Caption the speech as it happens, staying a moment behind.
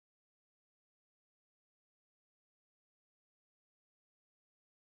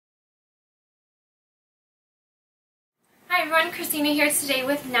Hi everyone, Christina here today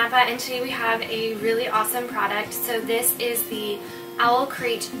with NAPPA, and today we have a really awesome product. So this is the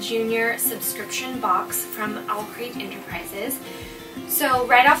OwlCrate Jr subscription box from OwlCrate Enterprises. So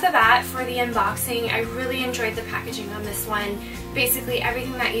right off the bat for the unboxing, I really enjoyed the packaging on this one. Basically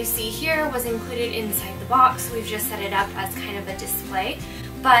everything that you see here was included inside the box. We've just set it up as kind of a display.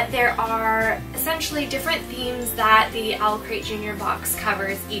 But there are essentially different themes that the OwlCrate Jr box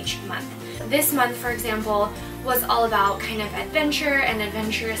covers each month. This month, for example, was all about kind of adventure and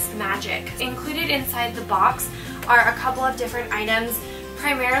adventurous magic. Included inside the box are a couple of different items.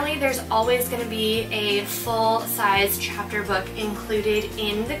 Primarily, there's always going to be a full-size chapter book included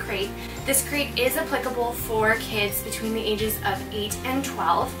in the crate. This crate is applicable for kids between the ages of 8 and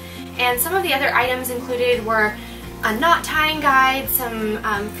 12. And some of the other items included were a knot tying guide,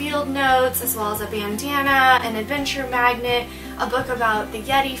 some field notes, as well as a bandana, an adventure magnet, a book about the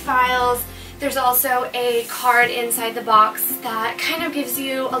Yeti files. There's also a card inside the box that kind of gives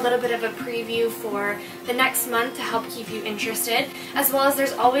you a little bit of a preview for the next month to help keep you interested, as well as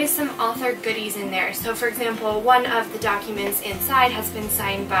there's always some author goodies in there. So for example, one of the documents inside has been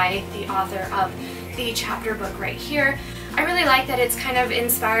signed by the author of the chapter book right here. I really like that it's kind of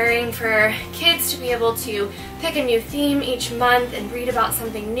inspiring for kids to be able to pick a new theme each month and read about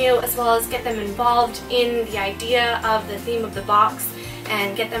something new, as well as get them involved in the idea of the theme of the box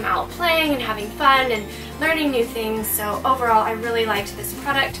and get them out playing and having fun and learning new things. So overall, I really liked this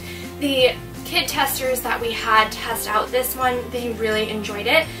product. The kid testers that we had test out this one, they really enjoyed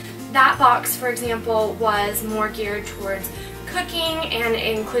it. That box, for example, was more geared towards cooking and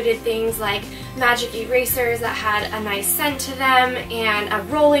it included things like magic erasers that had a nice scent to them and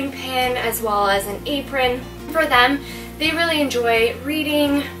a rolling pin as well as an apron. For them, they really enjoy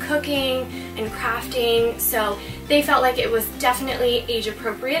reading, cooking, and crafting, so they felt like it was definitely age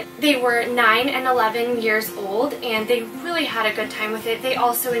appropriate. They were 9 and 11 years old and they really had a good time with it. They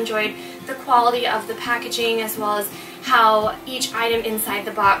also enjoyed the quality of the packaging as well as how each item inside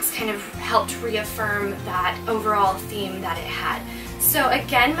the box kind of helped reaffirm that overall theme that it had. So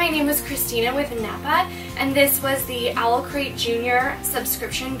again, my name is Christina with NAPPA, and this was the OwlCrate Jr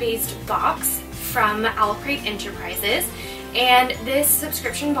subscription-based box from OwlCrate Enterprises. And this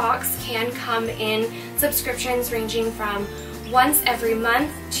subscription box can come in subscriptions ranging from once every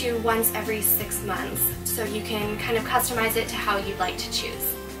month to once every 6 months. So you can kind of customize it to how you'd like to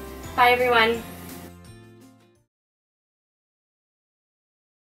choose. Bye everyone!